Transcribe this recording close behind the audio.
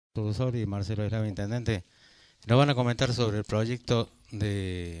Solusolía y Marcelo Slava, Intendente, nos van a comentar sobre el proyecto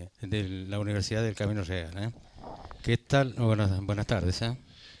de la Universidad del Camino Real, ¿eh? ¿Qué tal? Buenas tardes, ¿eh?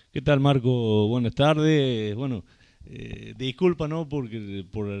 ¿Qué tal, Marco? Buenas tardes. Bueno, disculpa, ¿no? Por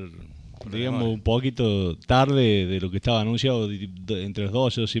la Digamos, demora. un poquito tarde de lo que estaba anunciado, entre las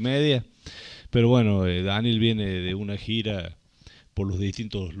 12 y 2:30. Pero bueno, Daniel viene de una gira por los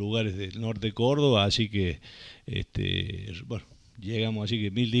distintos lugares del norte de Córdoba, así que, bueno, llegamos, así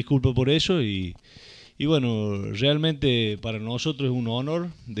que mil disculpas por eso. Y bueno, realmente para nosotros es un honor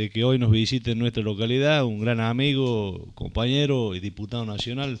de que hoy nos visite en nuestra localidad un gran amigo, compañero y diputado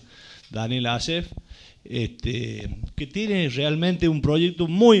nacional, Daniel Asef, que tiene realmente un proyecto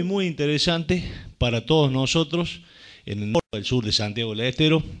muy, muy interesante para todos nosotros en el norte del sur de Santiago del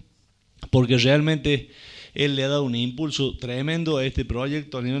Estero, porque realmente él le ha dado un impulso tremendo a este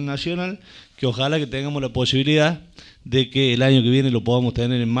proyecto a nivel nacional, que ojalá que tengamos la posibilidad de que el año que viene lo podamos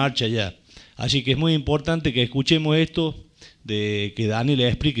tener en marcha ya. Así que es muy importante que escuchemos esto, de que Dani le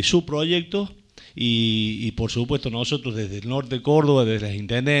explique su proyecto y por supuesto nosotros desde el norte de Córdoba, desde las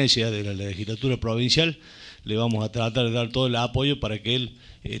intendencias, de la legislatura provincial, le vamos a tratar de dar todo el apoyo para que él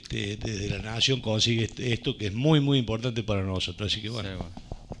desde la nación consiga esto que es muy muy importante para nosotros. Así que bueno. Sí, bueno.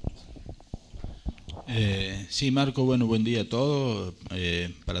 Sí, Marco, bueno, buen día a todos.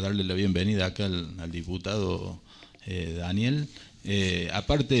 Para darle la bienvenida acá al diputado Daniel.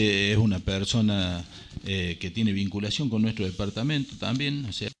 Aparte es una persona que tiene vinculación con nuestro departamento también,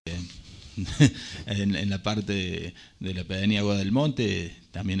 o sea, en la parte de la pedanía Agua del Monte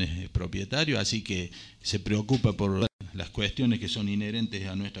también es propietario, así que se preocupa por las cuestiones que son inherentes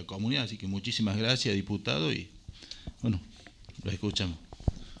a nuestra comunidad, así que muchísimas gracias, diputado, y bueno, lo escuchamos.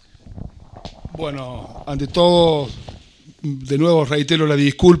 Bueno, ante todo, de nuevo reitero las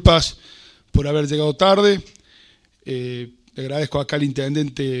disculpas por haber llegado tarde. Le agradezco acá al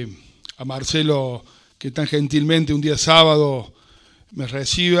Intendente, a Marcelo, que tan gentilmente un día sábado me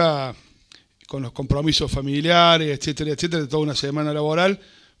reciba con los compromisos familiares, etcétera, etcétera, de toda una semana laboral.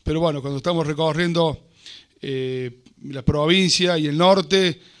 Pero bueno, cuando estamos recorriendo la provincia y el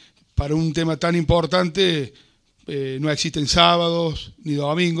norte, para un tema tan importante, no existen sábados ni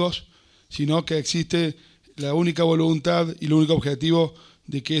domingos, sino que existe la única voluntad y el único objetivo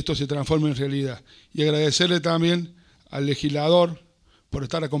de que esto se transforme en realidad. Y agradecerle también al legislador por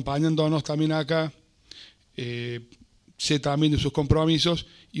estar acompañándonos también acá. Sé también de sus compromisos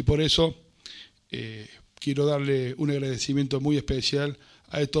y por eso quiero darle un agradecimiento muy especial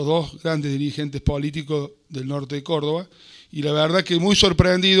a estos dos grandes dirigentes políticos del norte de Córdoba. Y la verdad que muy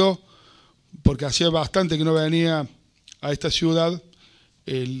sorprendido, porque hacía bastante que no venía a esta ciudad,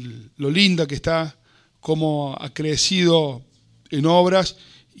 lo linda que está, cómo ha crecido en obras,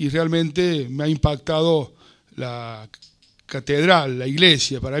 y realmente me ha impactado la catedral, la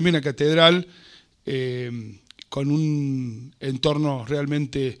iglesia. Para mí una catedral con un entorno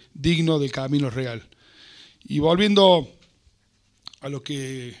realmente digno del Camino Real. Y volviendo a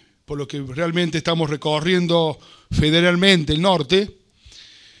por lo que realmente estamos recorriendo federalmente el norte,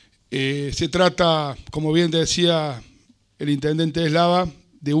 se trata, como bien decía el Intendente Slava,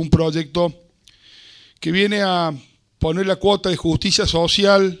 de un proyecto que viene a poner la cuota de justicia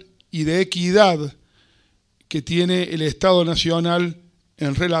social y de equidad que tiene el Estado Nacional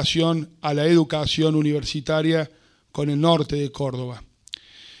en relación a la educación universitaria con el norte de Córdoba.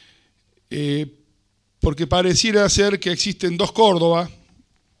 Porque pareciera ser que existen dos Córdoba,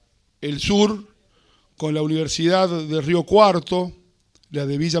 el sur con la Universidad de Río Cuarto, la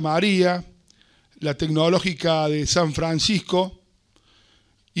de Villa María, la tecnológica de San Francisco,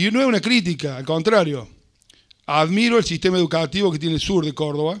 y no es una crítica, al contrario, admiro el sistema educativo que tiene el sur de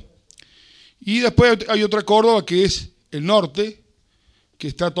Córdoba, y después hay otra Córdoba que es el norte, que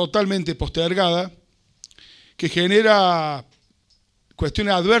está totalmente postergada, que genera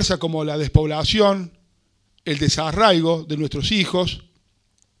cuestiones adversas como la despoblación, el desarraigo de nuestros hijos,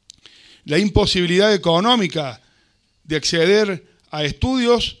 la imposibilidad económica de acceder a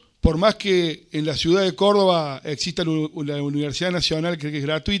estudios, por más que en la ciudad de Córdoba exista la Universidad Nacional, que es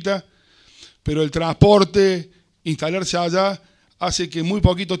gratuita, pero el transporte, instalarse allá, hace que en muy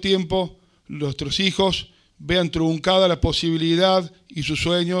poquito tiempo nuestros hijos vean truncada la posibilidad y sus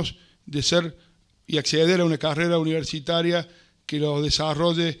sueños de ser y acceder a una carrera universitaria que los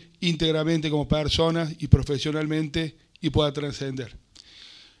desarrolle íntegramente como personas y profesionalmente y pueda trascender.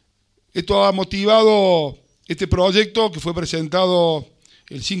 Esto ha motivado este proyecto que fue presentado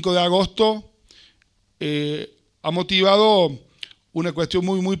el 5 de agosto, ha motivado una cuestión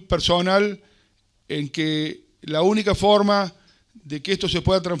muy, muy personal, en que la única forma de que esto se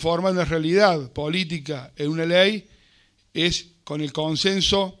pueda transformar en una realidad política, en una ley, es con el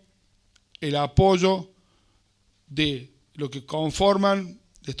consenso el apoyo de lo que conforman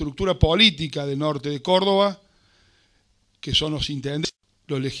la estructura política del norte de Córdoba, que son los intendentes,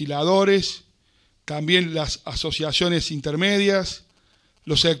 los legisladores, también las asociaciones intermedias,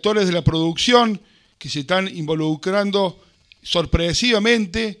 los sectores de la producción que se están involucrando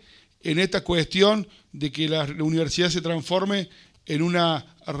sorpresivamente en esta cuestión de que la universidad se transforme en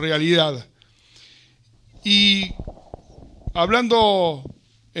una realidad. Y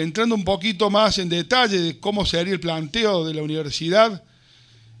entrando un poquito más en detalle de cómo sería el planteo de la universidad,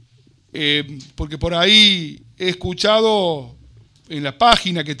 porque por ahí he escuchado en la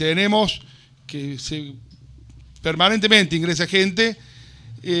página que tenemos que permanentemente ingresa gente,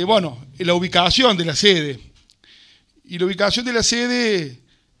 la ubicación de la sede. Y la ubicación de la sede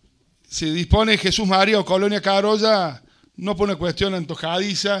se dispone Jesús María o Colonia Carolla, no por una cuestión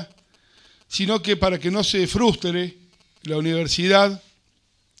antojadiza, sino que para que no se frustre la universidad,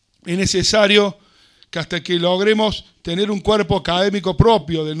 es necesario que hasta que logremos tener un cuerpo académico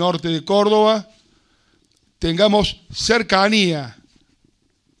propio del norte de Córdoba, tengamos cercanía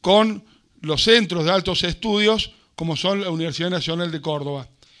con los centros de altos estudios, como son la Universidad Nacional de Córdoba.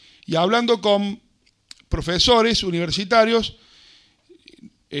 Y hablando con profesores universitarios,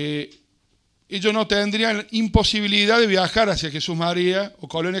 ellos no tendrían imposibilidad de viajar hacia Jesús María o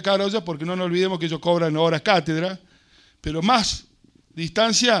Colonia Carolla, porque no nos olvidemos que ellos cobran horas cátedra, pero más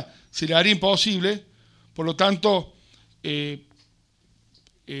distancia se le haría imposible. Por lo tanto,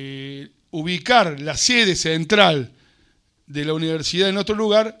 ubicar la sede central de la universidad en otro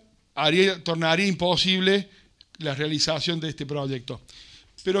lugar tornaría imposible la realización de este proyecto.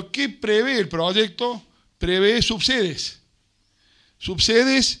 Pero ¿qué prevé el proyecto? Prevé subsedes.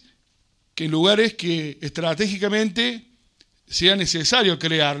 Subsedes que en lugares que estratégicamente sea necesario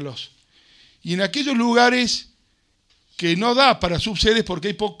crearlos. Y en aquellos lugares que no da para subsedes porque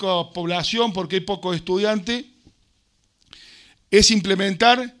hay poca población, porque hay poco estudiante, es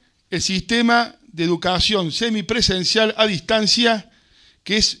implementar el sistema de educación semipresencial a distancia,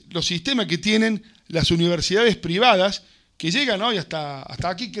 que es los sistemas que tienen las universidades privadas, que llegan hoy hasta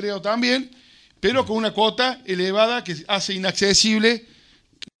aquí creo también, pero con una cuota elevada que hace inaccesible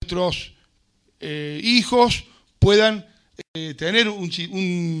que nuestros hijos puedan tener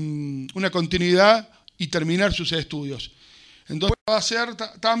una continuidad y terminar sus estudios. Entonces va a ser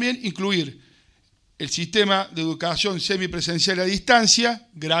también incluir el sistema de educación semipresencial a distancia,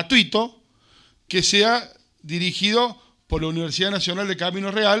 gratuito, que sea dirigido por la Universidad Nacional de Camino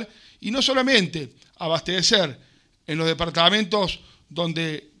Real, y no solamente abastecer en los departamentos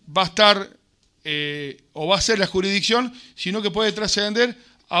donde va a estar o va a ser la jurisdicción, sino que puede trascender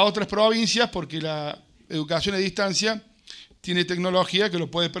a otras provincias, porque la educación a distancia tiene tecnología que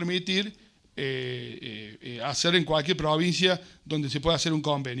lo puede permitir hacer en cualquier provincia donde se pueda hacer un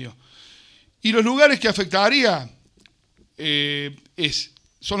convenio. Y los lugares que afectaría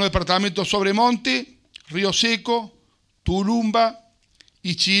son los departamentos Sobremonte, Río Seco, Tulumba,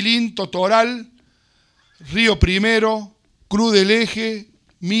 Ichilín, Totoral, Río Primero, Cruz del Eje,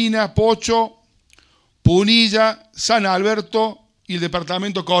 Mina, Pocho, Punilla, San Alberto y el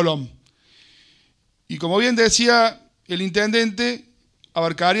departamento Colón. Y como bien decía el intendente,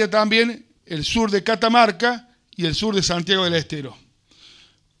 abarcaría también el sur de Catamarca y el sur de Santiago del Estero.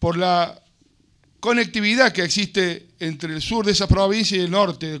 Por la conectividad que existe entre el sur de esa provincia y el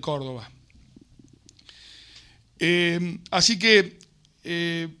norte de Córdoba. Así que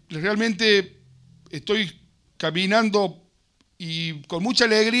realmente estoy caminando y con mucha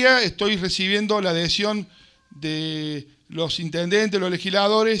alegría estoy recibiendo la adhesión de los intendentes, los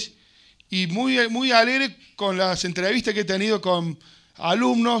legisladores, y muy alegre con las entrevistas que he tenido con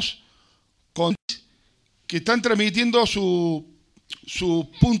alumnos que están transmitiendo su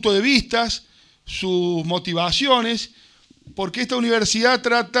punto de vista, sus motivaciones, porque esta universidad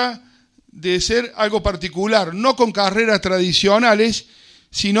trata de ser algo particular, no con carreras tradicionales,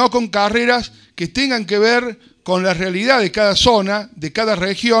 sino con carreras que tengan que ver con la realidad de cada zona, de cada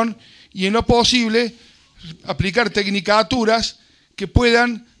región, y en lo posible aplicar tecnicaturas que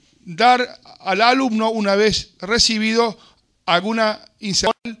puedan dar al alumno, una vez recibido, alguna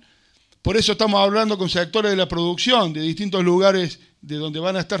inserción. Por eso estamos hablando con sectores de la producción, de distintos lugares de donde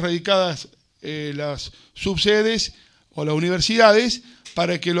van a estar radicadas las subsedes o las universidades,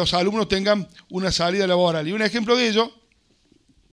 para que los alumnos tengan una salida laboral. Y un ejemplo de ello